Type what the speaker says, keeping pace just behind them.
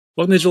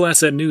Welcome to Digital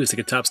Asset News. To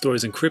get top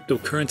stories in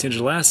cryptocurrency and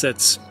digital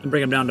assets and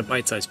bring them down to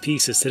bite-sized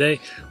pieces.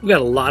 Today, we've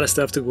got a lot of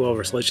stuff to go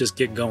over, so let's just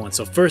get going.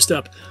 So first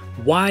up,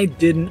 why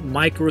didn't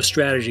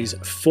MicroStrategy's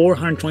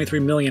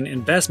 $423 million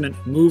investment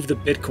move the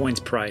Bitcoin's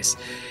price?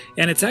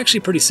 And it's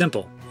actually pretty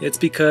simple. It's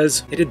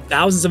because they did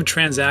thousands of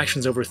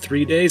transactions over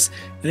 3 days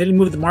and they didn't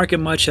move the market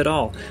much at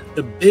all.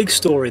 The big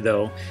story,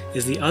 though,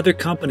 is the other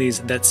companies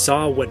that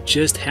saw what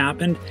just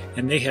happened,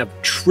 and they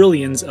have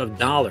trillions of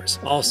dollars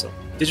also.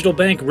 Digital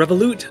bank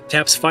Revolut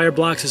taps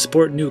Fireblocks to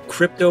support new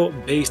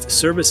crypto-based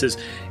services.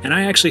 And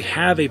I actually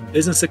have a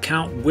business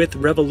account with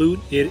Revolut.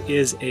 It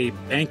is a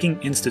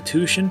banking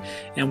institution.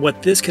 And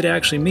what this could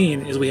actually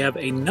mean is we have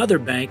another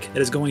bank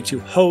that is going to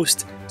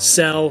host,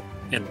 sell,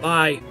 and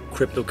buy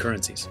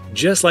cryptocurrencies,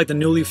 just like the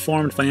newly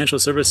formed financial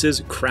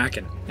services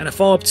Kraken. And a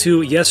follow-up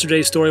to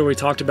yesterday's story where we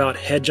talked about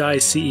Hedgeye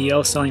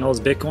CEO selling all his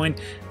Bitcoin,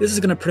 this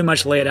is going to pretty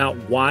much lay it out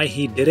why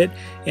he did it.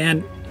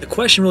 And the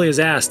question really is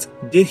asked,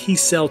 did he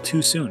sell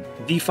too soon?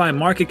 DeFi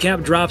market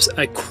cap drops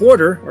a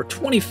quarter or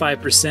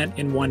 25%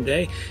 in one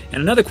day.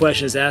 And another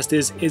question is asked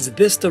is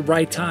this the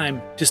right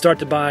time to start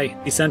to buy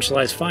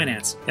decentralized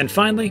finance? And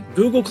finally,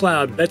 Google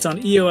Cloud bets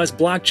on EOS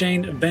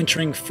blockchain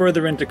venturing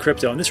further into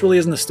crypto. And this really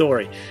isn't the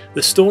story.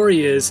 The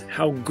story is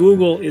how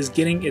Google is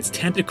getting its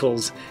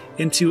tentacles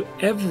into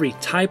every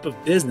type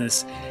of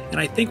business. And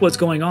I think what's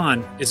going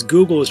on is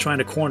Google is trying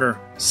to corner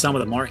some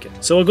of the market.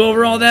 So we'll go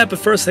over all that, but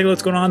first take a look at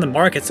what's going on in the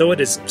market. So it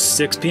is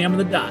 6 p.m. on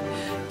the dot.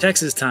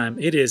 Texas time.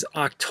 It is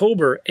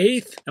October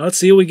 8th. And let's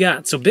see what we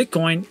got. So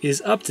Bitcoin is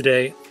up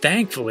today,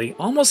 thankfully,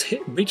 almost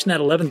reaching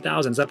that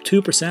 11,000. It's up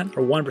 2%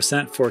 or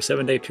 1% for a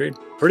 7-day period.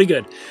 Pretty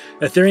good.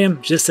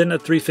 Ethereum just sitting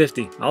at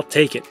 350. I'll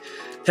take it.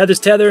 Tether's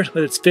Tether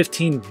with its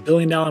 $15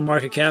 billion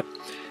market cap.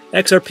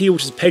 XRP,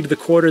 which is pegged to the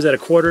quarters at a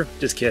quarter.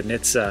 Just kidding,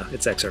 it's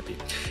XRP.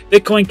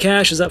 Bitcoin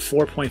Cash is up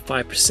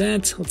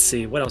 4.5%. Let's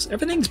see, what else?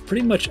 Everything's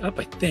pretty much up,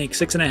 I think.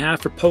 6.5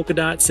 for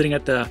Polkadot, sitting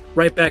at the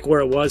right back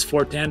where it was,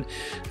 410.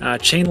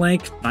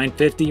 Chainlink,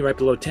 950, right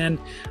below 10.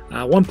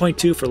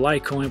 1.2 for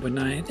Litecoin,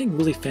 0.9. I think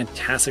really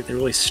fantastic. That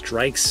really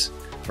strikes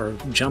or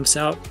jumps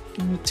out.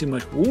 Not too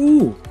much.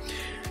 Ooh.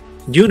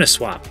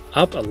 Uniswap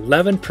up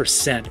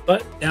 11%,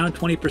 but down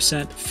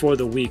 20% for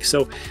the week.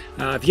 So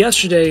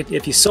yesterday,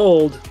 if you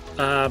sold,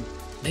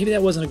 maybe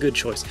that wasn't a good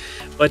choice.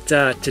 But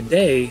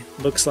today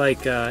looks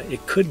like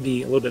it could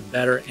be a little bit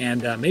better.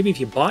 And maybe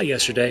if you bought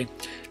yesterday,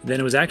 then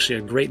it was actually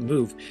a great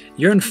move.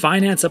 You're in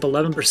finance up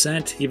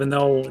 11%, even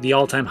though the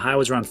all-time high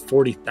was around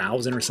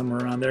 40,000 or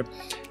somewhere around there.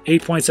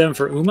 8.7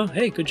 for UMA.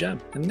 Hey, good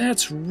job. And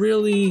that's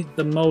really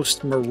the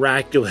most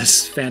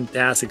miraculous,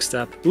 fantastic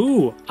stuff.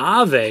 Ooh,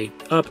 Aave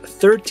up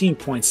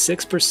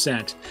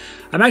 13.6%.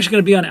 I'm actually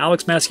going to be on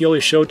Alex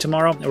Mascioli's show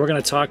tomorrow, and we're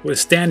going to talk with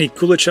Stanley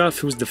Kulichev,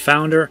 who's the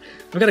founder.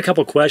 I've got a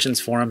couple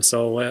questions for him,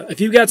 so if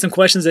you've got some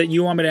questions that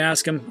you want me to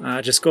ask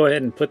him, just go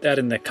ahead and put that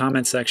in the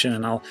comment section,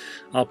 and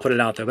I'll put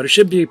it out there. But it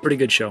should be a pretty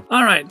good show.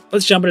 All right,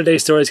 let's jump into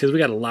today's stories because we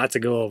got a lot to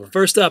go over.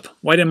 First up,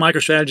 why didn't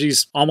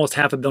MicroStrategy's almost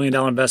 $500 million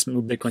investment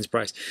move Bitcoin's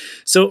price?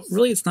 So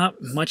really, it's not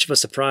much of a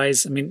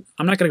surprise. I mean,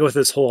 I'm not going to go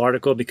through this whole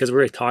article because we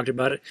already talked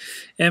about it.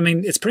 I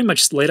mean, it's pretty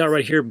much laid out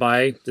right here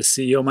by the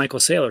CEO, Michael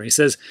Saylor. He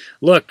says,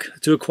 look,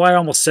 to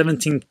acquire almost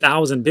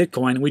 17,000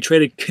 Bitcoin, we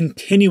traded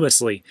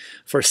continuously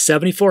for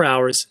 74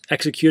 hours,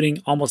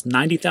 executing almost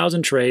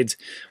 90,000 trades,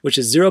 which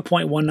is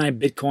 0.19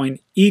 Bitcoin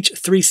each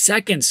 3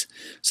 seconds.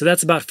 So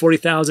that's about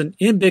 40,000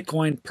 in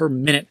Bitcoin per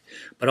minute.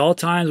 But all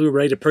times we were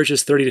ready to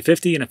purchase 30 to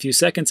 50 in a few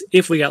seconds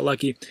if we got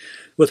lucky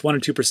with 1 or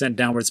 2%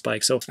 downward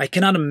spike. So I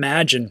cannot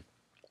imagine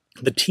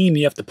the team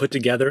you have to put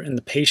together and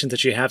the patience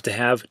that you have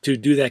to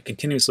do that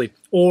continuously,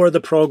 or the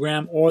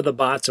program or the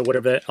bots or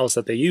whatever else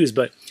that they use.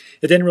 But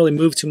it didn't really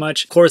move too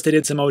much. Of course, they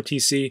did some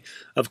OTC.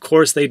 Of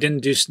course, they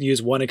didn't just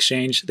use one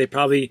exchange. They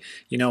probably,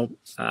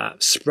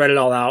 spread it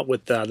all out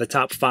with the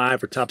top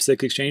 5 or top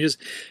 6 exchanges.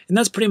 And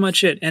that's pretty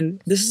much it. And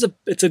this is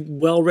it's a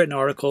well-written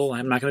article.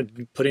 I'm not going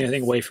to put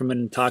anything away from it,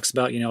 and talks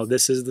about,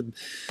 this is the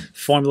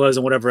formulas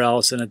and whatever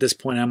else. And at this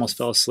point, I almost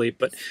fell asleep.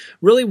 But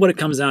really what it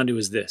comes down to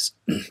is this.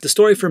 The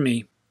story for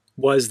me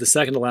was the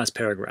second to last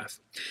paragraph.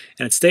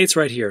 And it states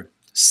right here,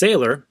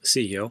 Saylor,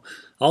 CEO,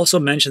 also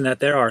mentioned that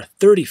there are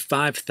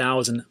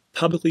 35,000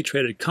 publicly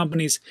traded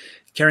companies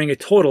carrying a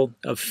total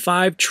of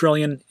 $5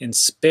 trillion in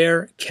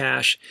spare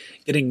cash,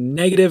 getting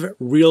negative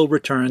real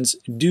returns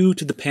due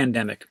to the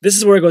pandemic. This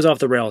is where it goes off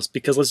the rails,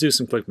 because let's do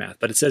some quick math.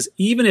 But it says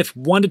even if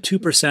 1 to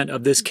 2%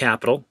 of this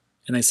capital,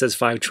 and it says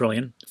 $5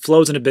 trillion,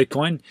 flows into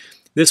Bitcoin,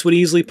 this would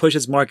easily push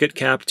its market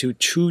cap to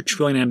 $2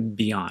 trillion and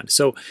beyond.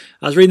 So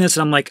I was reading this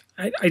and I'm like,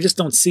 I just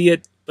don't see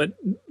it, but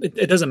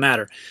it doesn't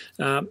matter.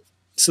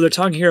 So they're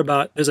talking here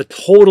about there's a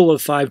total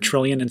of $5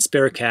 trillion in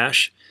spare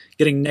cash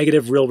getting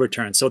negative real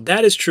returns. So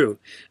that is true.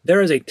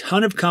 There is a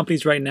ton of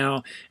companies right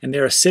now, and they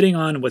are sitting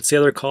on what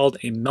Saylor called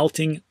a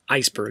melting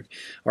iceberg,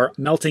 or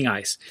melting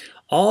ice.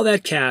 All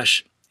that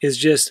cash is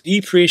just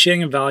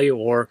depreciating in value,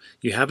 or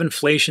you have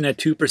inflation at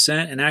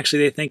 2% and actually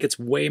they think it's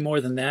way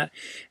more than that.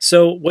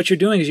 So what you're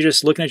doing is you're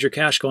just looking at your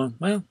cash going,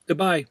 well,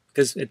 goodbye,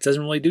 because it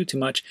doesn't really do too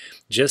much,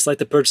 just like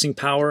the purchasing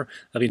power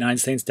of the United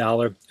States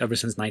dollar ever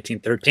since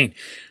 1913.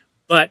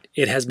 But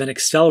it has been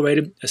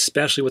accelerated,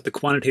 especially with the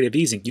quantitative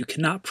easing. You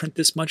cannot print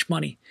this much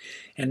money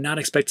and not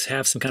expect to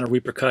have some kind of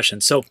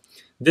repercussions. So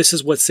this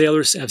is what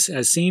sailors have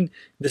seen.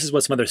 This is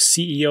what some other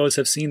CEOs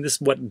have seen. This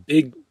is what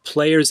big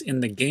players in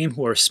the game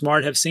who are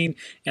smart have seen.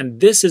 And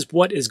this is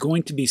what is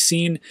going to be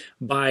seen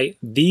by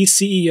these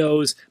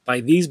CEOs, by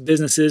these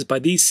businesses, by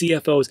these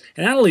CFOs.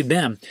 And not only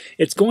them,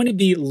 it's going to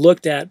be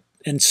looked at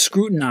and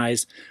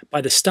scrutinized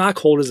by the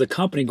stockholders of the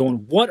company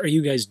going, what are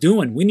you guys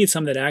doing? We need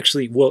something that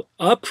actually will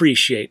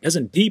appreciate,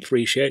 doesn't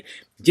depreciate.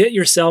 Get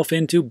yourself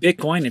into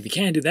Bitcoin. If you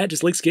can't do that,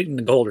 just let's get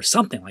into gold or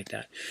something like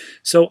that.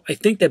 So I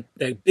think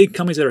that big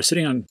companies that are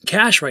sitting on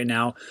cash right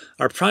now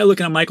are probably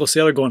looking at Michael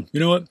Saylor going, you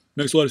know what,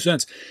 makes a lot of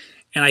sense.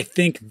 And I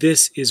think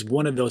this is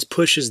one of those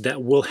pushes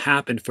that will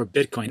happen for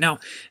Bitcoin. Now,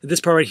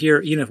 this part right here,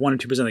 even if 1 or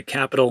 2% of the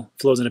capital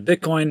flows into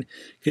Bitcoin,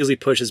 easily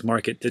pushes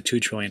market to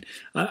 $2 trillion.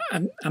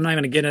 I'm not even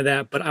going to get into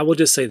that, but I will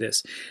just say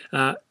this.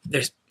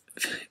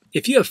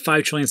 If you have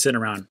 $5 trillion sitting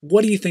around,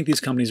 what do you think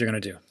these companies are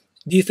going to do?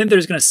 Do you think they're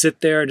just going to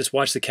sit there and just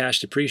watch the cash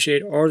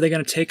depreciate? Or are they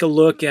going to take a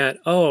look at,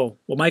 oh,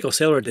 well, Michael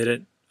Saylor did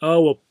it. Oh,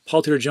 well,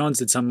 Paul Tudor Jones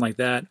did something like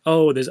that.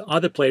 Oh, there's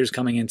other players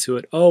coming into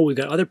it. Oh, we've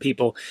got other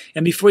people.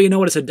 And before you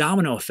know it, it's a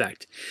domino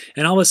effect.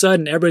 And all of a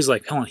sudden, everybody's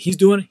like, hold on, he's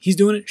doing it,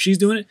 she's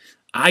doing it,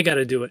 I got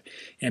to do it.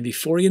 And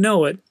before you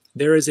know it,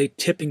 there is a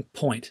tipping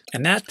point.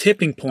 And that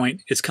tipping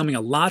point is coming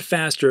a lot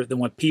faster than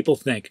what people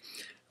think.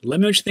 Let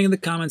me know what you think in the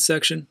comments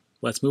section.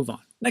 Let's move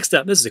on. Next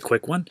up, this is a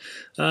quick one.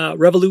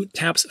 Revolut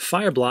taps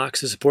Fireblocks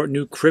to support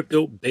new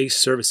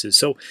crypto-based services.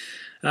 So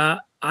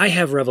I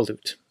have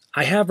Revolut.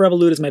 I have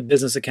Revolut as my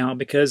business account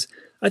because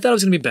I thought it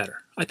was going to be better.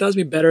 I thought it was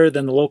going to be better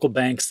than the local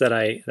banks that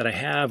I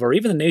have, or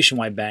even the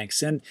nationwide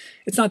banks, and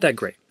it's not that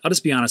great. I'll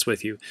just be honest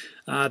with you.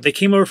 They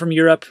came over from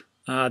Europe.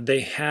 They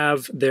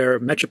have their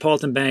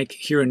Metropolitan Bank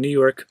here in New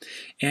York,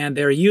 and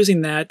they're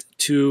using that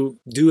to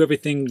do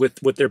everything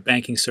with their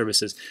banking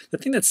services. The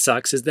thing that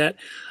sucks is that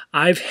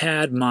I've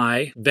had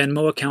my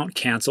Venmo account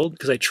canceled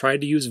because I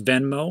tried to use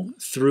Venmo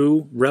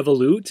through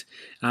Revolut,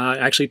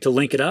 actually to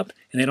link it up,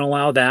 and they don't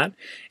allow that.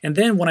 And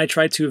then when I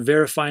tried to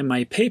verify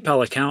my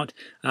PayPal account,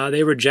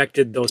 they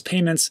rejected those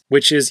payments,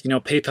 which is,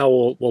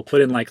 PayPal will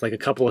put in like a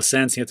couple of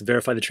cents. You have to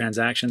verify the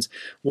transactions.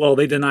 Well,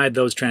 they denied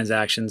those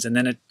transactions, and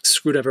then it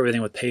screwed up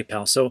everything with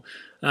PayPal. So,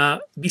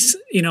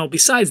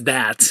 besides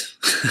that,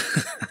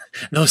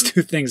 those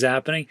two things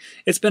happening,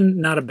 it's been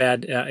not a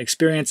bad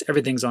experience.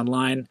 Everything's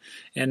online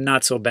and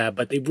not so bad,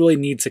 but they really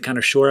need to kind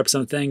of shore up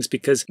some things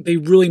because they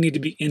really need to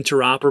be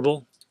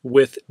interoperable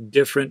with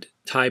different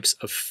types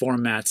of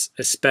formats,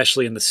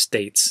 especially in the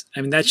States.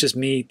 I mean, that's just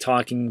me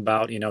talking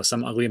about,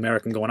 some ugly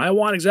American going, I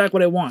want exactly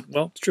what I want.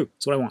 Well, it's true.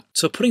 It's what I want.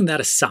 So putting that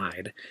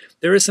aside,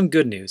 there is some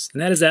good news,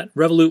 and that is that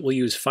Revolut will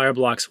use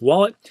Fireblocks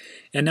wallet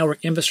and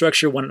network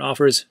infrastructure when it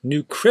offers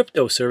new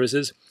crypto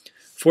services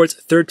for its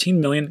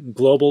 13 million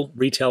global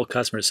retail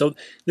customers. So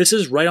this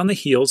is right on the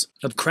heels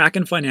of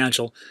Kraken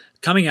Financial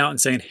coming out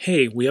and saying,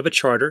 hey, we have a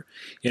charter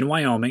in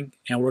Wyoming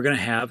and we're going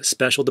to have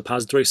special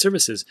depository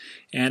services.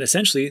 And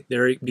essentially,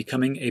 they're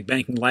becoming a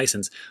banking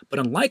license. But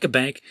unlike a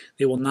bank,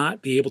 they will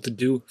not be able to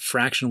do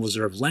fractional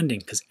reserve lending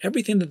because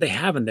everything that they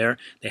have in there,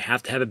 they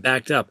have to have it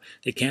backed up.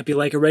 They can't be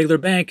like a regular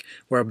bank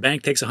where a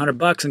bank takes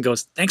 $100 and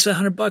goes, thanks for the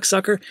 $100,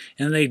 sucker.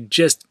 And they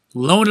just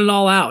loan it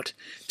all out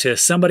to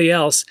somebody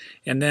else.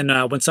 And then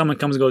when someone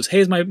comes and goes, hey,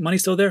 is my money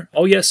still there?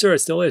 Oh, yes, sir, it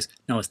still is.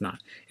 No, it's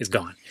not. It's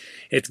gone.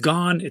 It's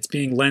gone. It's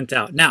being lent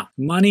out. Now,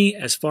 money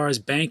as far as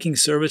banking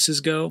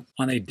services go,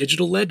 on a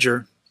digital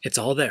ledger, it's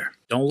all there.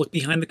 Don't look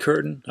behind the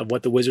curtain of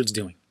what the wizard's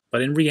doing.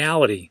 But in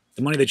reality,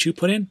 the money that you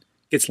put in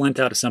gets lent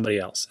out to somebody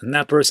else. And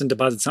that person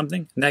deposits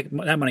something, and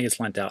that money gets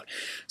lent out.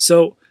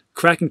 So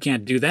Kraken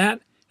can't do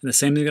that. And the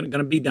same is going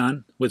to be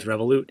done with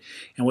Revolut.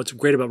 And what's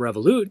great about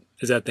Revolut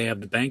is that they have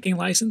the banking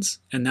license,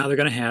 and now they're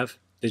going to have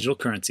digital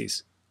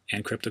currencies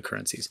and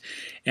cryptocurrencies.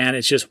 And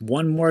it's just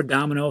one more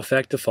domino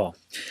effect to fall.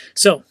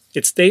 So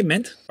its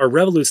statement, or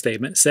Revolut's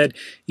statement, said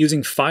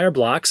using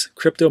Fireblocks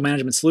crypto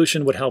management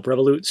solution would help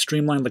Revolut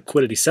streamline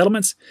liquidity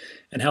settlements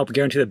and help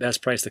guarantee the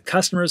best price to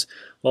customers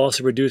while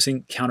also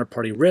reducing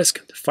counterparty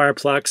risk.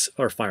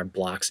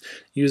 Fireblocks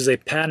uses a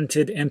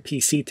patented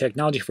MPC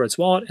technology for its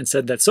wallet and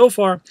said that so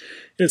far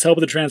it has helped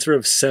with the transfer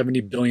of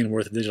 $70 billion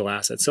worth of digital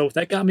assets. So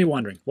that got me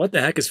wondering, what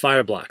the heck is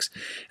Fireblocks?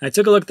 And I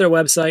took a look at their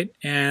website,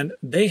 and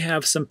they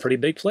have some pretty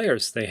big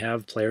players. They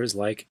have players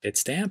like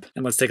Bitstamp,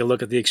 and let's take a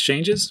look at the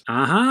exchanges.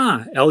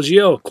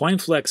 LGO,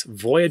 Coinflex,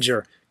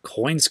 Voyager,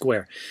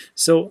 CoinSquare.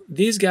 So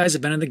these guys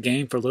have been in the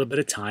game for a little bit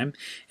of time,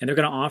 and they're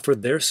going to offer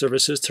their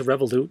services to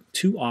Revolut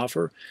to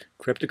offer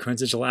cryptocurrency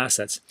digital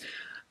assets.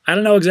 I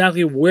don't know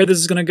exactly where this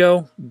is going to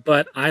go,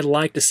 but I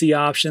like to see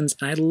options,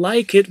 and I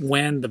like it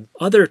when the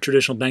other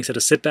traditional banks have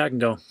to sit back and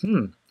go,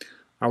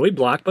 are we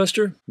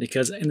Blockbuster?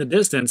 Because in the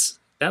distance,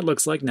 That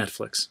looks like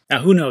Netflix. Now,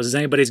 who knows? It's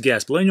anybody's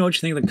guess. But let me know what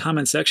you think in the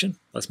comment section.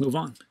 Let's move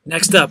on.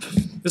 Next up,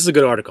 this is a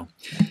good article.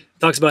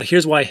 Talks about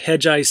here's why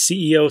Hedgeye's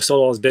CEO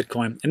sold all his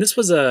Bitcoin. And this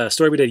was a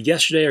story we did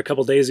yesterday or a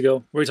couple days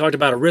ago where we talked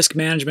about a risk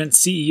management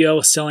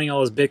CEO selling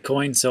all his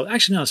Bitcoin. So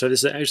actually, no, sorry,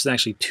 this is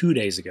actually 2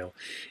 days ago.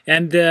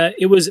 And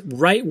it was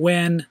right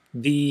when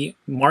the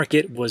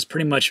market was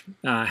pretty much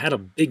had a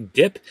big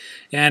dip.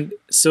 And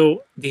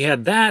so they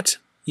had that.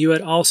 You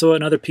had also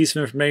another piece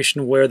of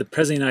information where the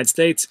President of the United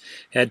States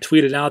had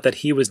tweeted out that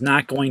he was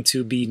not going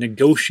to be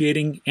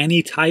negotiating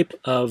any type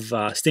of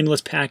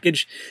stimulus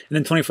package. And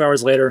then 24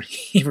 hours later,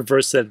 he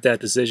reversed that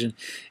decision,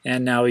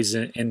 and now he's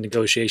in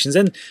negotiations.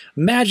 And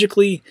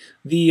magically,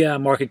 the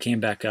market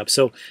came back up.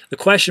 So the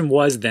question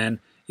was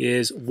then,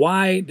 is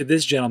why did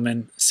this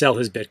gentleman sell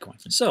his Bitcoin?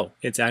 So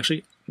it's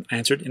actually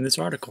answered in this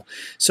article.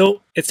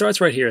 So it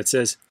starts right here. It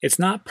says, it's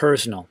not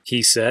personal,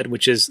 he said,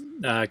 which is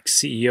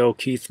CEO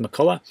Keith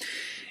McCullough.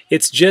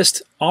 It's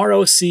just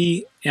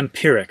ROC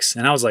empirics.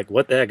 And I was like,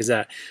 what the heck is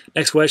that?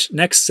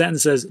 Next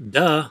sentence says,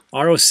 duh,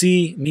 ROC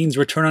means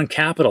return on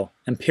capital.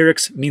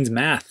 Empirics means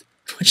math.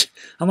 Which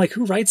I'm like,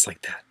 who writes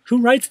like that?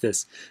 Who writes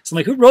this? So I'm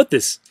like, who wrote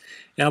this?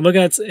 And I'm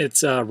looking at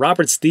it's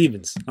Robert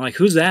Stevens. I'm like,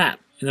 who's that?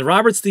 And then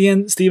Robert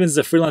Stevens is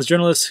a freelance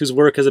journalist whose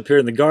work has appeared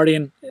in The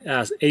Guardian,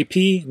 AP,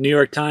 New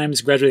York Times,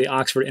 graduated at the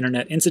Oxford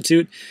Internet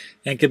Institute,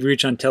 and could be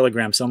reached on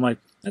Telegram. So I'm like,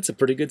 that's a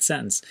pretty good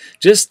sentence.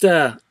 Just,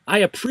 I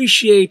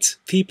appreciate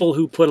people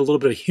who put a little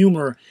bit of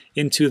humor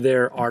into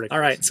their article.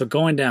 All right, so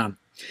going down.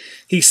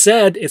 He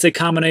said it's a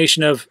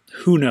combination of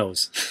who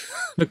knows.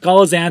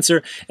 McCullough's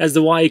answer as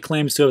to why he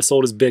claims to have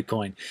sold his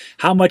Bitcoin.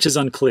 How much is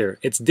unclear.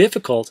 It's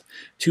difficult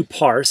to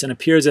parse and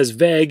appears as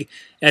vague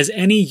as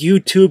any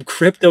YouTube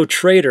crypto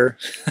trader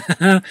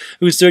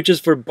who searches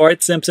for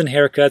Bart Simpson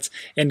haircuts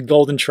and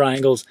golden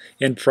triangles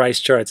in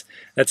price charts.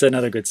 That's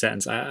another good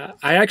sentence. I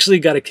actually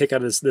got a kick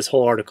out of this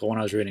whole article when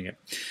I was reading it.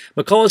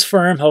 McCullough's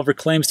firm, however,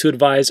 claims to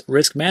advise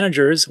risk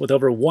managers with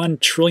over $1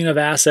 trillion of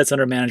assets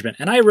under management.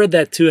 And I read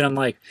that too, and I'm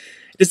like,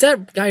 does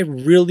that guy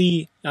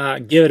really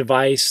give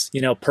advice,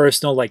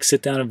 personal, like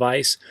sit-down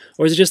advice?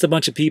 Or is it just a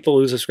bunch of people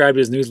who subscribe to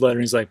his newsletter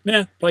and he's like,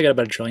 probably got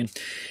about $1 trillion.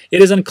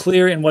 It is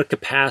unclear in what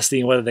capacity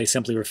and whether they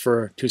simply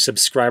refer to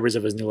subscribers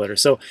of his newsletter.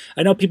 So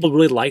I know people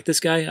really like this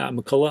guy,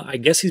 McCullough. I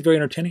guess he's very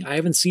entertaining. I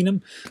haven't seen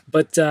him,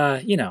 but,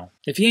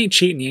 if he ain't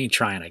cheating, he ain't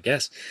trying, I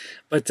guess.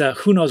 But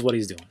who knows what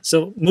he's doing.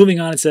 So moving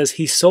on, it says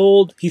he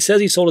says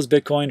he sold his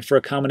Bitcoin for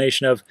a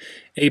combination of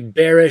a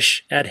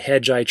bearish at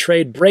Hedgeye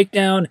trade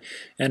breakdown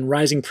and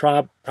rising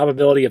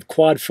probability of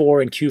quad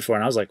 4 and Q4.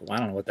 And I was like, well, I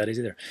don't know what that is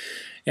either.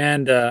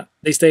 And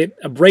they state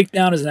a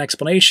breakdown is an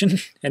explanation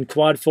and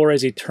quad 4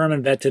 is a term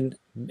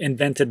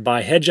invented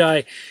by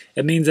Hedgeye.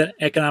 It means that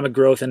economic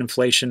growth and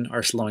inflation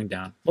are slowing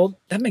down. Well,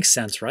 that makes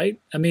sense, right?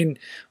 I mean,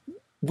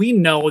 we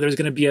know there's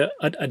going to be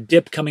a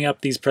dip coming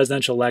up these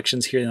presidential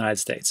elections here in the United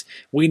States.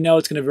 We know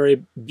it's going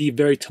to be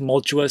very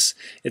tumultuous.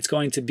 It's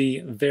going to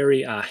be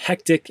very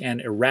hectic and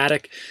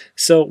erratic.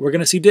 So we're going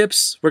to see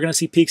dips. We're going to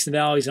see peaks and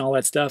valleys and all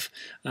that stuff.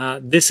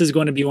 This is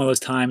going to be one of those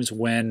times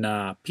when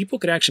people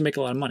could actually make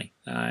a lot of money.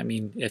 I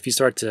mean, if you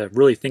start to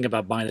really think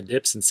about buying the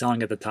dips and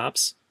selling at the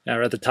tops,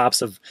 or at the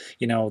tops of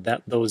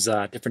those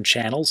different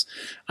channels.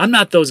 I'm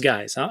not those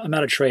guys. I'm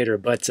not a trader,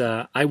 but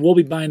I will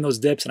be buying those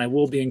dips and I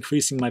will be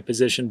increasing my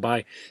position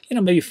by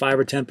maybe 5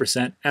 or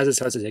 10% as it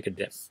starts to take a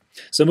dip.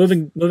 So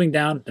moving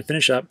down to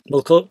finish up,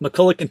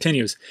 McCullough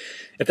continues,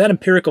 if that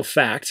empirical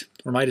fact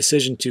or my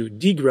decision to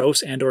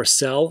degross and or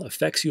sell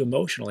affects you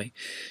emotionally,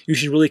 you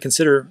should really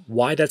consider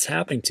why that's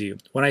happening to you.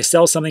 When I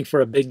sell something for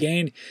a big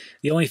gain,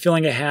 the only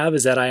feeling I have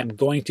is that I am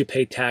going to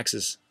pay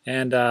taxes.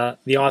 And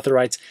the author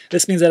writes,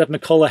 this means that if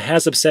McCullough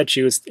has upset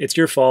you, it's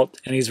your fault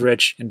and he's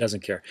rich and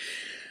doesn't care.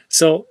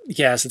 So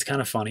yes, it's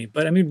kind of funny,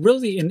 but I mean,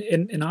 really,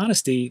 in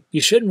honesty, you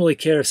shouldn't really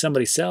care if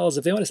somebody sells.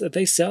 If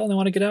they sell and they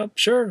want to get out,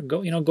 sure,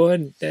 go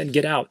ahead and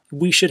get out.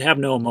 We should have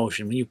no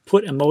emotion. When you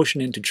put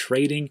emotion into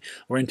trading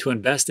or into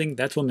investing,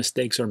 that's when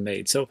mistakes are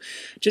made. So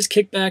just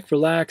kick back,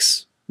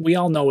 relax. We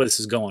all know where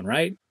this is going,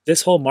 right?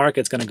 This whole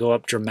market's going to go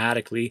up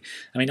dramatically.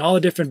 I mean, all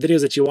the different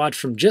videos that you watch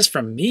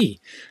from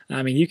me,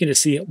 I mean, you can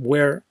just see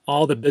where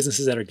all the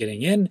businesses that are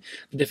getting in,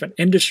 the different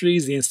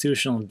industries, the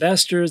institutional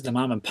investors, the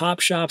mom and pop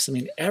shops. I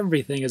mean,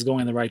 everything is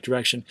going in the right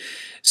direction.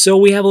 So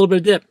we have a little bit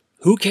of dip.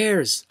 Who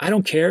cares? I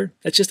don't care.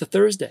 That's just a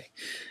Thursday.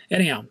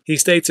 Anyhow, he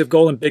states if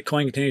gold and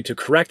Bitcoin continue to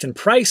correct in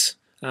price,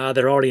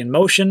 they're already in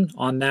motion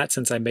on that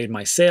since I made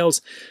my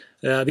sales.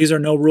 These are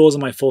no rules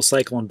in my full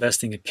cycle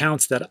investing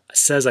accounts that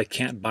says I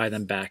can't buy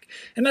them back.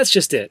 And that's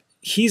just it.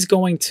 He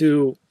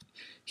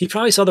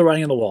probably saw the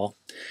writing on the wall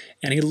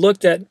and he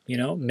looked at,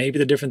 maybe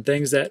the different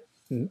things that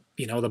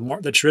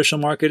the traditional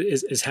market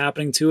is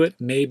happening to it.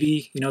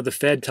 Maybe, the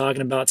Fed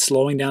talking about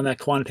slowing down that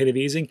quantitative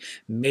easing.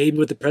 Maybe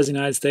with the President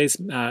of the United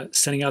States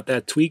sending out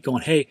that tweet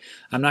going, hey,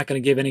 I'm not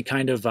going to give any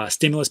kind of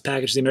stimulus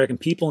package to the American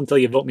people until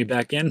you vote me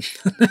back in.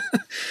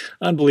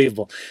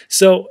 Unbelievable.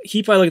 So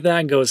he probably looked at that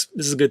and goes,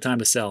 this is a good time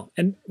to sell.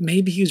 And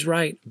maybe he's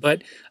right.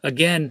 But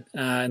again,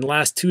 in the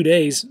last 2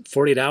 days,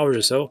 48 hours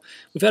or so,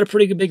 we've had a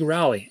pretty big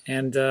rally.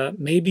 And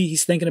maybe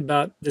he's thinking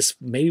about this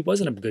maybe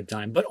wasn't a good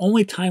time, but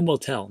only time will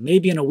tell.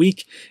 Maybe in a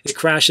week, it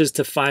crashes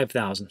to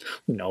 5,000.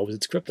 Who knows?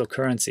 It's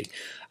cryptocurrency.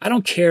 I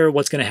don't care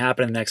what's going to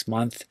happen in the next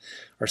month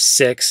or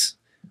 6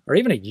 or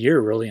even a year,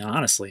 really,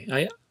 honestly.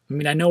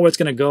 I know where it's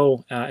going to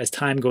go as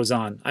time goes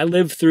on. I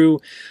lived through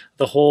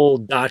the whole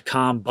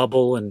dot-com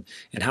bubble and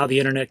how the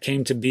internet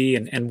came to be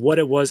and what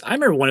it was. I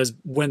remember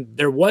when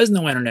there was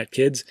no internet,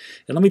 kids.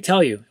 And let me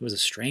tell you, it was a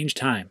strange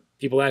time.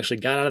 People actually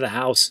got out of the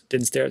house,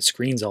 didn't stare at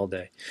screens all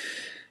day.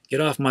 Get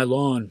off my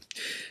lawn.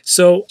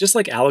 So just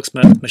like Alex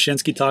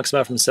Mashinsky talks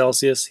about from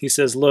Celsius, he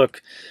says,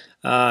 look,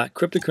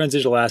 cryptocurrency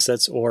digital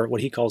assets, or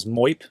what he calls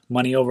MOIP,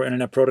 money over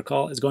internet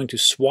protocol, is going to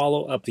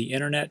swallow up the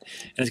internet,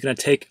 and it's going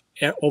to take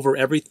over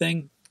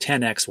everything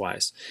 10x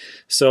wise.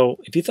 So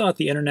if you thought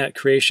the internet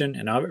creation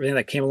and everything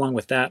that came along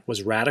with that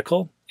was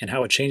radical and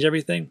how it changed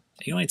everything,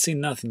 you ain't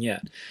seen nothing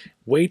yet.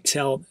 Wait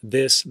till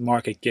this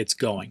market gets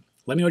going.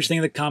 Let me know what you think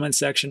in the comments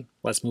section.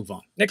 Let's move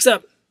on. Next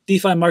up,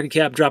 DeFi market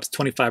cap drops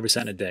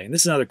 25% a day. And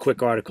this is another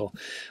quick article,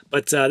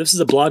 but this is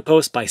a blog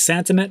post by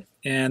Santiment,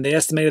 and they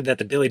estimated that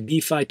the daily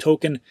DeFi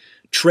token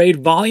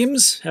trade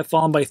volumes have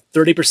fallen by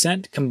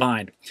 30%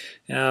 combined.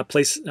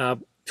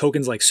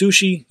 Tokens like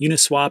Sushi,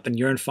 Uniswap, and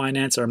Yearn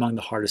Finance are among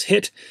the hardest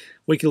hit.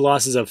 Weekly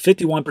losses of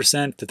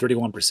 51% to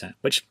 31%,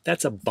 which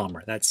that's a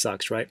bummer. That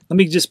sucks, right? Let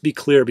me just be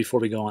clear before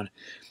we go on.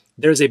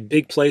 There's a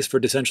big place for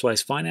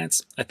decentralized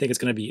finance. I think it's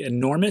going to be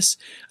enormous.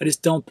 I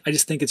just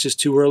think it's just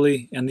too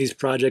early, and these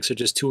projects are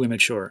just too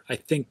immature. I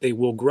think they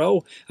will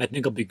grow. I think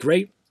it'll be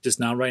great, just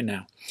not right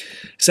now.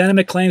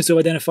 Santiment claims to have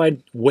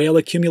identified whale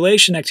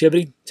accumulation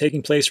activity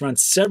taking place around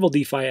several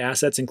DeFi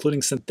assets,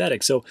 including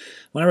synthetics. So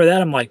whenever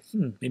that, I'm like,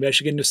 maybe I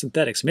should get into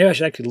synthetics. Maybe I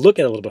should actually look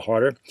at it a little bit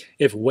harder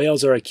if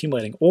whales are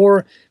accumulating.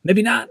 Or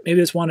maybe not. Maybe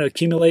they just want to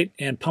accumulate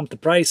and pump the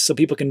price so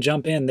people can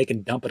jump in. They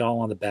can dump it all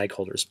on the bag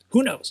holders.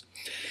 Who knows?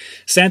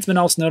 Santiment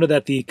also noted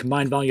that the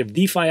combined value of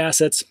DeFi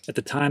assets at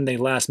the time they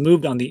last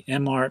moved on the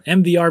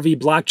MVRV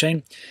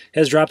blockchain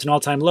has dropped to an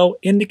all-time low,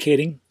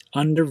 indicating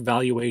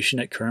undervaluation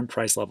at current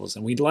price levels.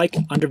 And we like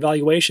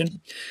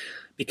undervaluation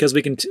because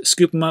we can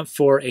scoop them up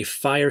for a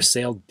fire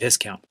sale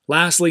discount.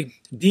 Lastly,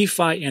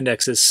 DeFi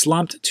indexes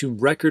slumped to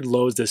record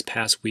lows this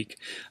past week.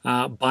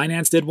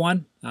 Binance did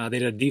one. They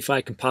did a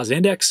DeFi composite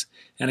index,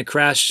 and it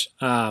crashed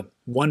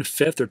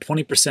 1/5 or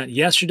 20%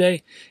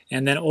 yesterday.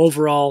 And then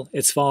overall,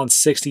 it's fallen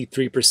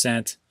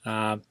 63%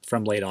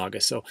 from late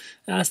August. So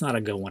that's not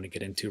a good one to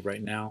get into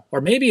right now.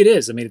 Or maybe it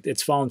is. I mean,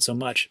 it's fallen so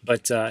much.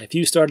 But if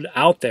you started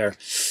out there,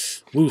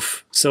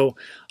 woof. So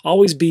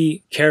always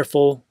be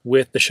careful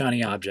with the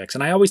shiny objects.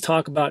 And I always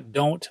talk about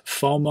don't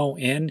FOMO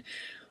in.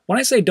 When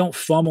I say don't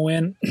FOMO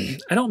in,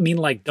 I don't mean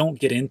like don't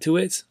get into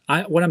it.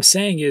 What I'm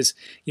saying is,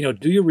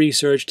 do your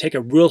research, take a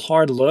real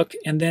hard look,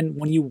 and then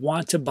when you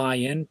want to buy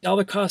in,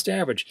 dollar cost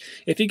average.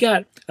 If you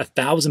got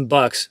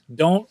 $1,000,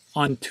 don't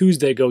on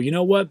Tuesday go, you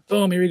know what,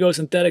 boom, here we go,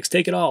 synthetics,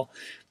 take it all.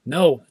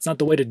 No, it's not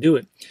the way to do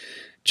it.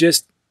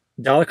 Just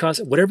dollar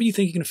cost, whatever you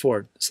think you can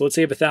afford. So let's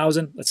say you have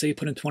 1,000, let's say you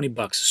put in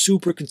 $20.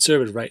 Super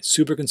conservative, right?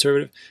 Super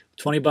conservative.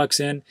 $20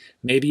 in,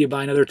 maybe you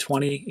buy another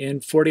 20 in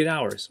 48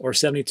 hours or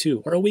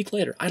 72 or a week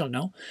later. I don't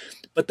know.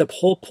 But the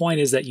whole point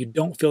is that you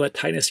don't feel that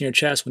tightness in your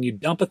chest when you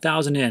dump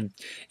 1,000 in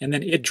and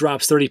then it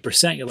drops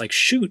 30%. You're like,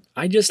 shoot,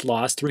 I just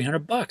lost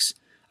 $300.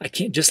 I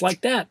can't, just like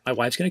that. My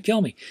wife's going to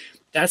kill me.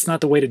 That's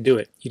not the way to do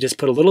it. You just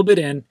put a little bit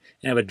in,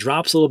 and if it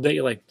drops a little bit,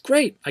 you're like,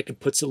 great, I can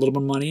put a little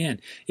more money in.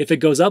 If it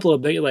goes up a little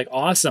bit, you're like,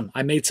 awesome,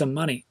 I made some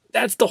money.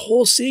 That's the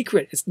whole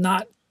secret. It's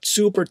not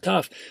super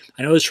tough.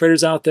 I know there's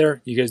traders out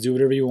there. You guys do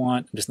whatever you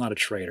want. I'm just not a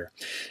trader.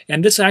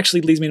 And this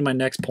actually leads me to my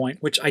next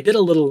point, which I did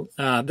a little,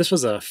 this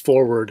was a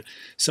forward.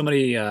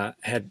 Somebody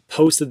had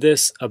posted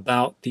this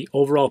about the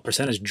overall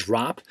percentage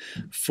drop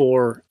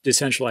for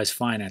decentralized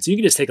finance. You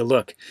can just take a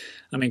look.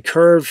 I mean,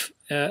 curve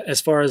as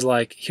far as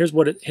like, here's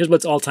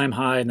what's all-time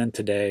high, and then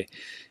today,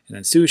 and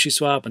then Sushi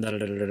Swap, and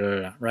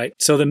da-da-da-da-da-da, right?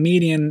 So the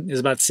median is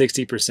about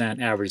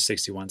 60%, average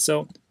 61.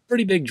 So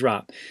pretty big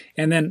drop.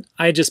 And then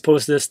I just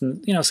posted this,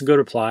 and some good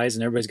replies,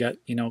 and everybody's got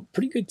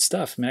pretty good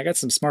stuff. I mean, I got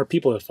some smart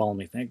people that follow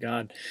me, thank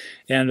God.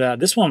 And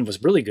this one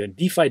was really good.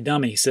 DeFi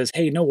Dummy, he says,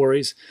 hey, no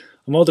worries,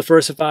 I'm well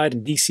diversified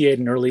and DCA'd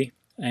in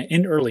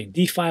early.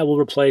 DeFi will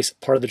replace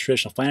part of the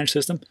traditional financial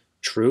system.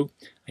 True.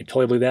 I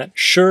totally believe that.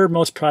 Sure,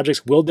 most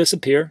projects will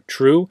disappear.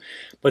 True.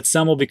 But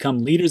some will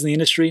become leaders in the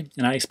industry,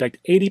 and I expect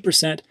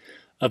 80%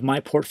 of my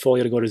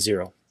portfolio to go to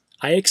zero.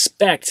 I can't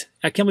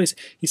believe this.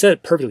 He said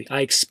it perfectly.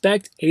 I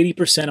expect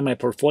 80% of my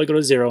portfolio to go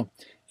to zero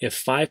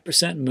If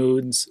 5%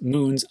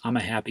 moons, I'm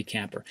a happy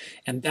camper.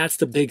 And that's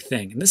the big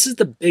thing. And this is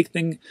the big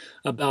thing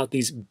about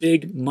these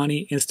big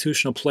money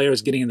institutional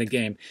players getting in the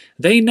game.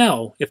 They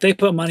know if they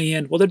put money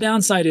in, well, their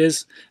downside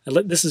is,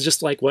 this is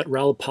just like what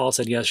Raul Paul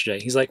said yesterday.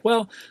 He's like,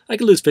 well, I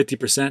could lose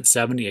 50%,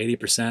 70,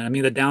 80%. I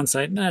mean, the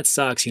downside, that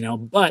sucks,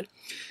 but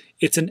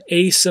it's an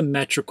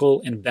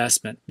asymmetrical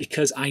investment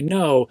because I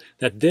know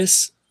that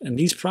this and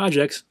these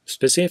projects,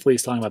 specifically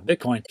he's talking about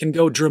Bitcoin, can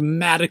go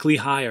dramatically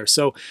higher.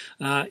 So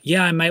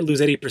yeah, I might lose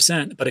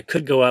 80%, but it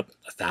could go up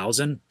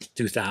 1,000,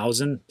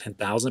 2,000,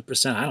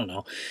 10,000%. I don't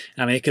know.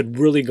 I mean, it could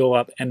really go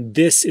up. And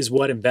this is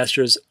what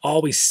investors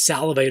always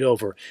salivate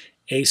over,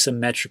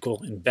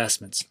 asymmetrical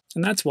investments.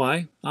 And that's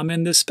why I'm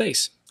in this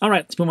space. All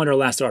right, let's move on to our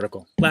last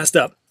article. Last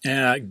up,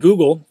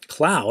 Google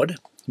Cloud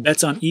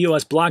bets on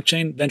EOS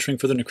blockchain, venturing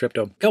further into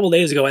crypto. A couple of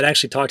days ago, I'd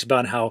actually talked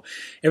about how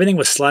everything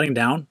was sliding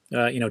down.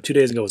 2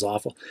 days ago was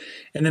awful.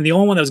 And then the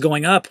only one that was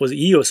going up was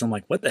EOS. I'm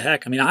like, what the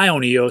heck? I mean, I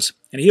own EOS,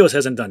 and EOS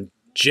hasn't done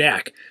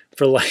jack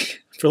for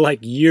like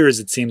years,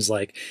 it seems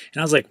like.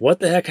 And I was like, what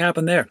the heck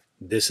happened there?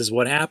 This is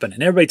what happened.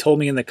 And everybody told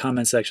me in the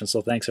comment section,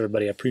 so thanks,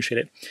 everybody. I appreciate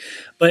it.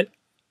 But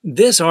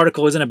this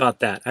article isn't about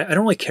that. I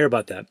don't really care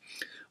about that.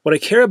 What I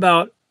care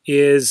about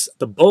is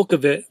the bulk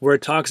of it where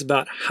it talks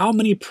about how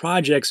many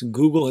projects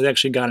Google has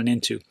actually gotten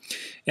into.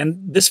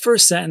 And this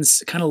first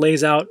sentence kind of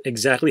lays out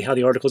exactly how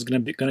the article is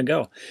going to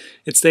go.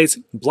 It states,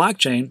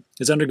 blockchain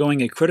is undergoing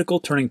a critical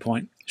turning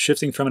point,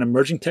 shifting from an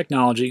emerging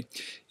technology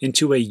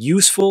into a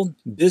useful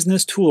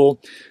business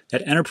tool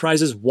that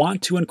enterprises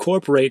want to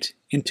incorporate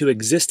into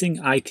existing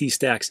IT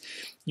stacks.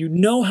 You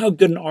know how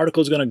good an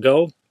article is going to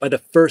go by the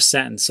first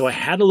sentence. So I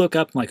had to look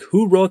up, like,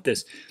 who wrote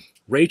this?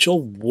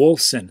 Rachel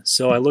Wolfson.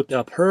 So I looked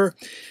up her,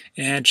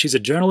 and she's a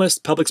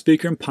journalist, public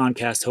speaker, and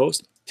podcast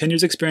host. 10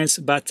 years experience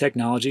about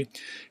technology,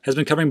 has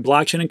been covering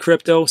blockchain and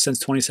crypto since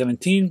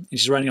 2017, and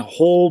she's writing a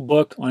whole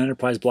book on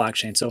enterprise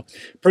blockchain. So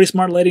pretty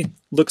smart lady.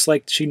 Looks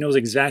like she knows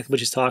exactly what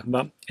she's talking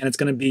about, and it's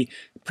going to be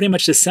pretty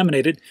much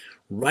disseminated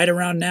right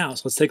around now.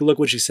 So let's take a look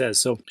what she says.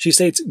 So she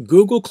states,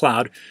 Google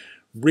Cloud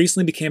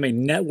recently became a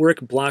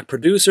network block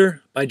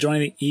producer by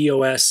joining the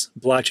EOS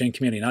blockchain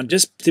community. Now,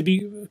 just to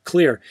be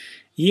clear,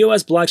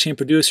 EOS blockchain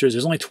producers,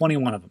 there's only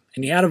 21 of them,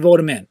 and you had to vote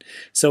them in.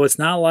 So it's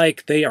not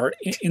like they are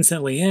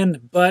instantly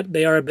in, but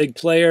they are a big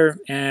player,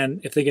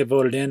 and if they get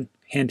voted in,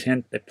 hint,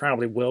 hint, they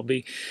probably will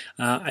be.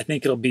 I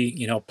think it'll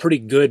be, pretty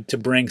good to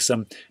bring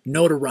some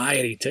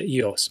notoriety to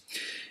EOS.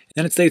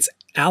 Then it states,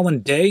 Alan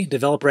Day,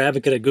 developer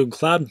advocate at Google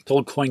Cloud,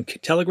 told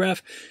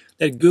Cointelegraph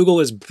that Google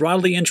is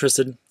broadly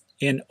interested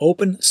in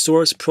open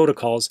source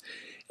protocols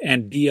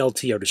and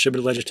DLT, or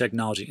distributed ledger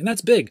technology. And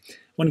that's big.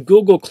 When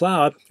Google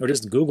Cloud, or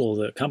just Google,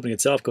 the company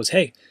itself, goes,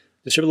 hey,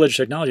 distributed ledger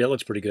technology, that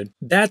looks pretty good.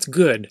 That's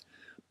good.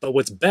 But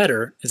what's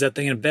better is that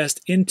they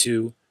invest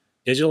into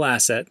digital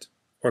asset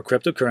or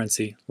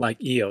cryptocurrency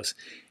like EOS.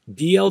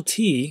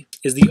 DLT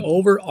is the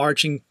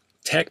overarching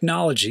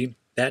technology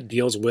that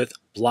deals with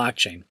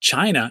blockchain.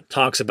 China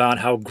talks about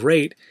how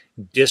great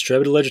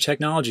distributed ledger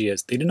technology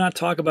is. They do not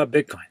talk about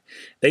Bitcoin.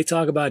 They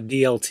talk about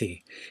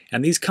DLT.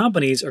 And these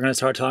companies are going to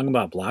start talking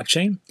about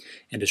blockchain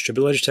and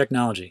distributed ledger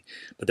technology.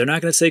 But they're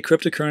not going to say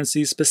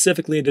cryptocurrencies,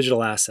 specifically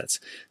digital assets.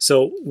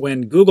 So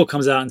when Google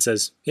comes out and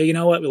says, yeah, you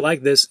know what, we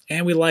like this,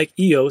 and we like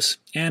EOS,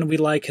 and we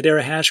like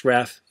Hedera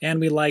Hashgraph, and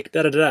we like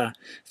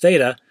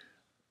Theta,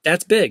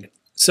 that's big.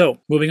 So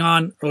moving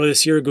on, earlier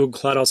this year, Google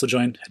Cloud also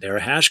joined Hedera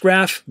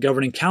Hashgraph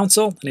Governing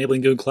Council,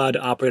 enabling Google Cloud to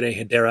operate a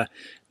Hedera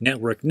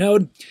network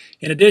node.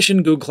 In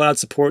addition, Google Cloud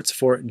supports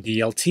for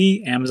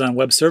DLT. Amazon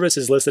Web Service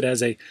is listed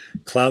as a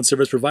cloud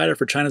service provider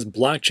for China's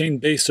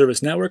blockchain-based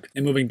service network.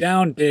 And moving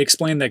down, they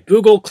explain that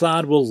Google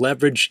Cloud will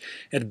leverage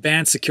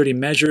advanced security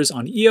measures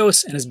on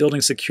EOS and is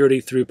building security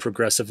through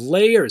progressive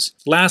layers.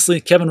 Lastly,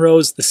 Kevin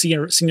Rose, the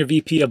senior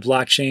VP of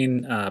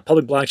blockchain,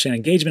 public blockchain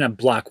engagement at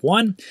Block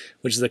One,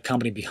 which is the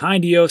company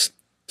behind EOS,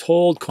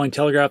 told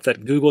Cointelegraph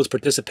that Google's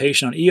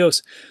participation on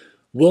EOS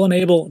will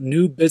enable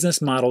new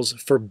business models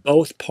for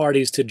both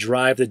parties to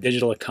drive the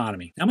digital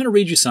economy. Now, I'm going to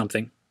read you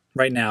something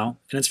right now,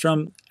 and it's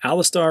from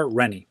Alistair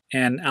Rennie.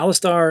 And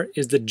Alistair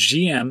is the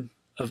GM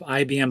of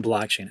IBM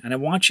Blockchain. And I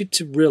want you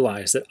to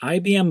realize that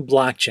IBM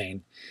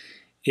Blockchain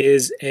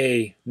is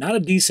not a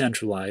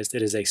decentralized,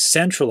 it is a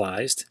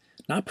centralized,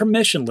 not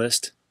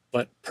permissionless,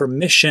 but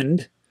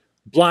permissioned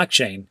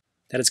blockchain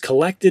that is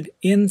collected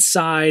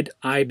inside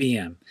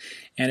IBM.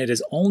 And it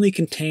is only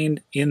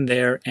contained in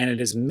there, and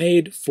it is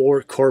made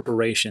for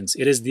corporations.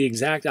 It is the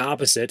exact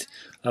opposite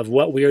of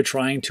what we are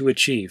trying to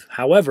achieve.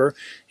 However,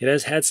 it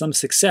has had some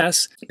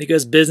success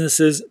because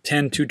businesses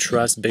tend to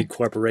trust big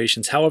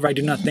corporations. However, I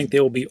do not think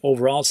they will be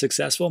overall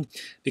successful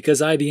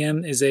because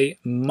IBM is a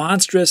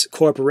monstrous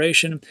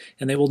corporation,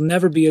 and they will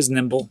never be as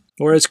nimble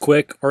or as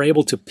quick or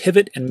able to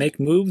pivot and make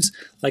moves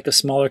like a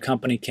smaller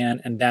company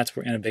can, and that's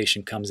where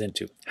innovation comes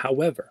into.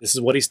 However, this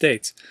is what he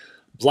states.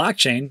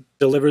 Blockchain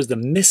delivers the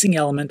missing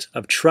element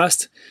of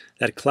trust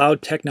that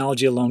cloud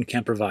technology alone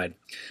can provide.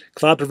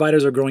 Cloud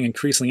providers are growing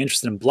increasingly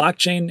interested in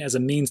blockchain as a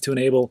means to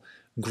enable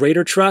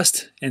greater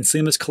trust and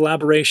seamless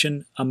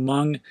collaboration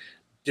among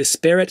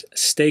disparate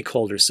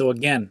stakeholders. So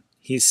again,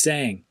 he's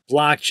saying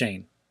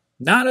blockchain,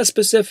 not a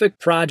specific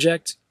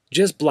project,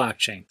 just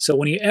blockchain. So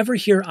when you ever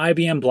hear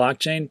IBM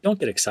blockchain, don't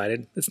get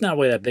excited. It's not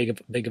really that big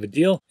of a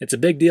deal. It's a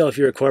big deal if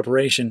you're a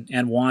corporation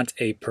and want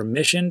a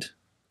permissioned,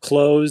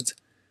 closed,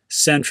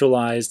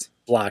 centralized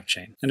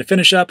blockchain. And to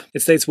finish up,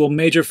 it states, will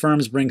major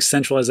firms bring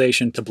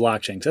centralization to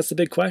blockchain? Because that's the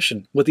big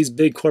question. With these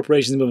big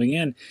corporations moving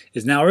in,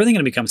 is now everything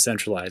going to become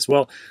centralized?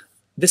 Well,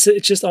 it's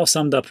just all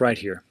summed up right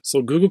here.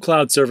 So Google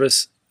Cloud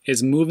Service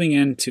is moving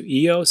into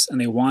EOS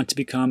and they want to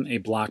become a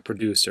block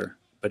producer.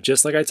 But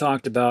just like I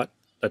talked about,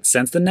 but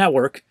since the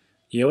network,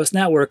 EOS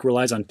network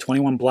relies on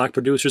 21 block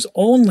producers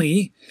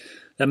only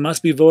that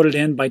must be voted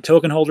in by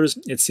token holders,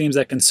 it seems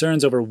that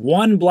concerns over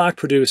one block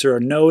producer or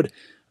node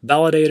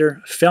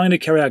validator failing to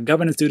carry out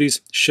governance duties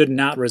should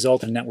not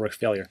result in network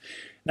failure.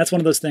 That's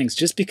one of those things.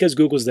 Just because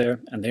Google's there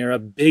and they're a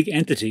big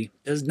entity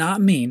does not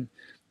mean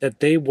that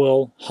they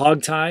will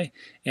hog tie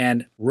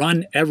and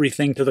run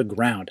everything to the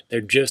ground.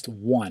 They're just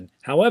one.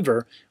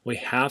 However, we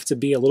have to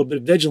be a little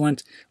bit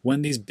vigilant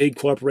when these big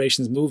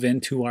corporations move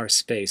into our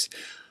space.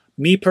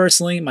 Me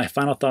personally, my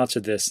final thoughts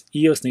are this.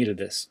 EOS needed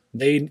this.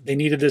 They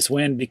needed this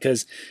win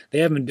because they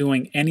haven't been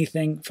doing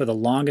anything for the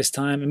longest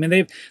time. I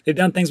mean, they've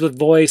done things with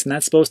voice, and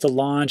that's supposed to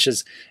launch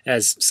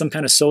as some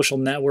kind of social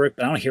network,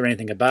 but I don't hear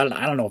anything about it.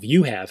 I don't know if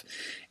you have.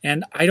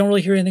 And I don't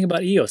really hear anything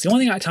about EOS. The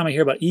only time I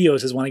hear about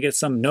EOS is when I get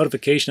some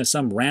notification of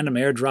some random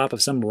airdrop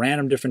of some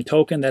random different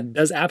token that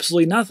does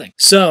absolutely nothing.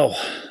 So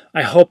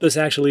I hope this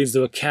actually leads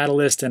to a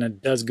catalyst and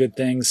it does good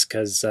things,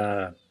 because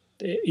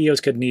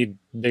EOS could need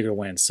bigger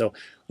wins. So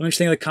let me know what you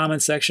think in the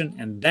comments section,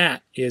 and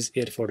that is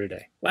it for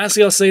today.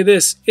 Lastly, I'll say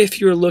this. If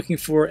you're looking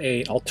for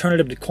an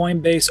alternative to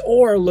Coinbase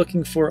or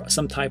looking for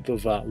some type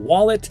of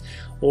wallet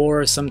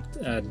or some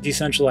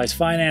decentralized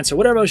finance or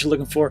whatever else you're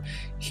looking for,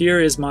 here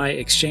is my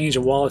exchange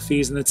of wallet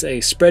fees, and it's a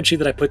spreadsheet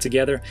that I put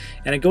together,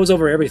 and it goes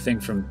over everything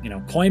from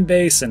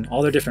Coinbase and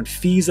all their different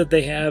fees that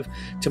they have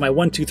to my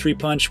 1, 2, 3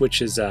 punch,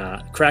 which is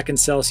Kraken,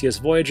 Celsius,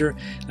 Voyager.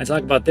 I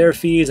talk about their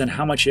fees and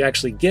how much you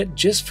actually get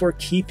just for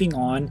keeping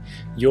on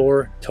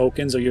your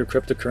tokens or your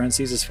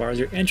cryptocurrencies as far as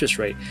your interest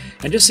rate.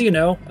 And just so you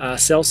know,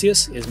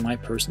 Celsius is my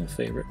personal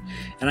favorite,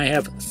 and I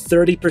have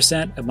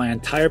 30% of my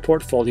entire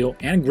portfolio,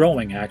 and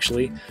growing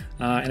actually,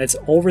 and it's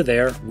over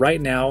there right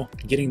now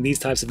getting these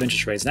types of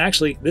interest rates. And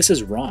actually, this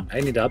is wrong. I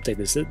need to update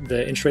this.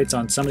 The interest rates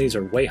on some of these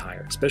are way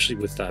higher, especially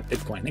with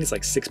Bitcoin. I think it's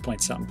like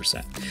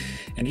 6.something%.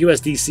 And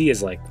USDC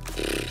is like,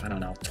 I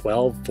don't know,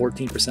 12,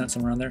 14%,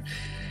 somewhere around there.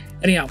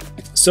 Anyhow,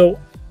 so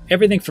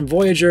everything from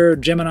Voyager,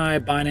 Gemini,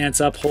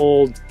 Binance,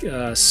 Uphold,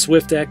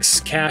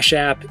 SwiftX, Cash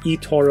App,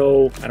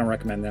 eToro, I don't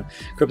recommend them,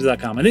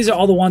 Crypto.com. And these are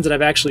all the ones that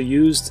I've actually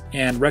used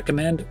and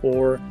recommend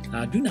or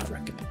do not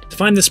recommend. To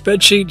find the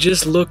spreadsheet,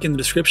 just look in the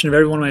description of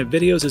every one of my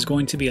videos. There's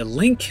going to be a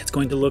link. It's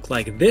going to look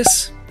like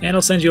this, and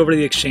I'll send you over to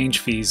the exchange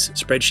fees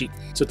spreadsheet.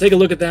 So take a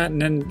look at that, and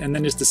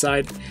then just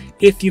decide.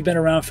 If you've been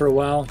around for a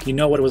while, you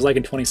know what it was like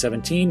in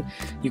 2017.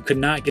 You could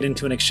not get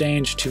into an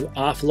exchange to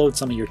offload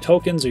some of your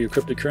tokens or your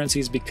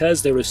cryptocurrencies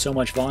because there was so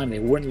much volume. They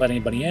wouldn't let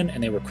anybody in,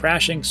 and they were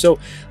crashing. So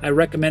I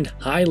recommend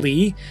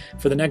highly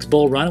for the next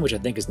bull run, which I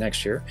think is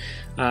next year,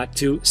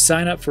 to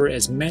sign up for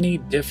as many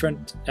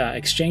different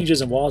exchanges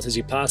and wallets as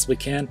you possibly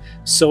can,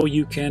 so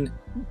you can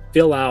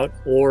fill out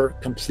or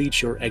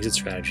complete your exit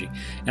strategy.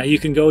 Now you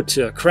can go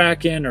to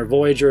Kraken or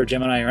Voyager or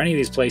Gemini or any of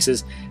these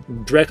places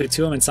directly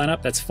to them and sign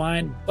up. That's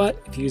fine.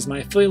 But if you use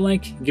my affiliate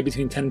link, you get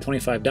between $10 and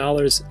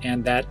 $25,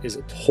 and that is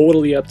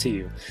totally up to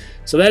you.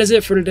 So that is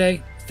it for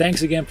today.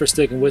 Thanks again for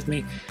sticking with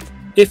me.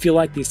 If you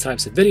like these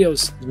types of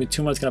videos, there's going to be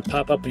 2 months going to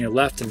pop up on your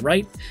left and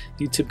right.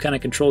 YouTube kind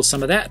of controls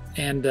some of that.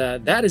 And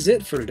that is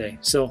it for today.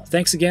 So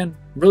thanks again.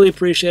 Really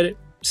appreciate it.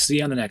 See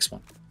you on the next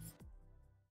one.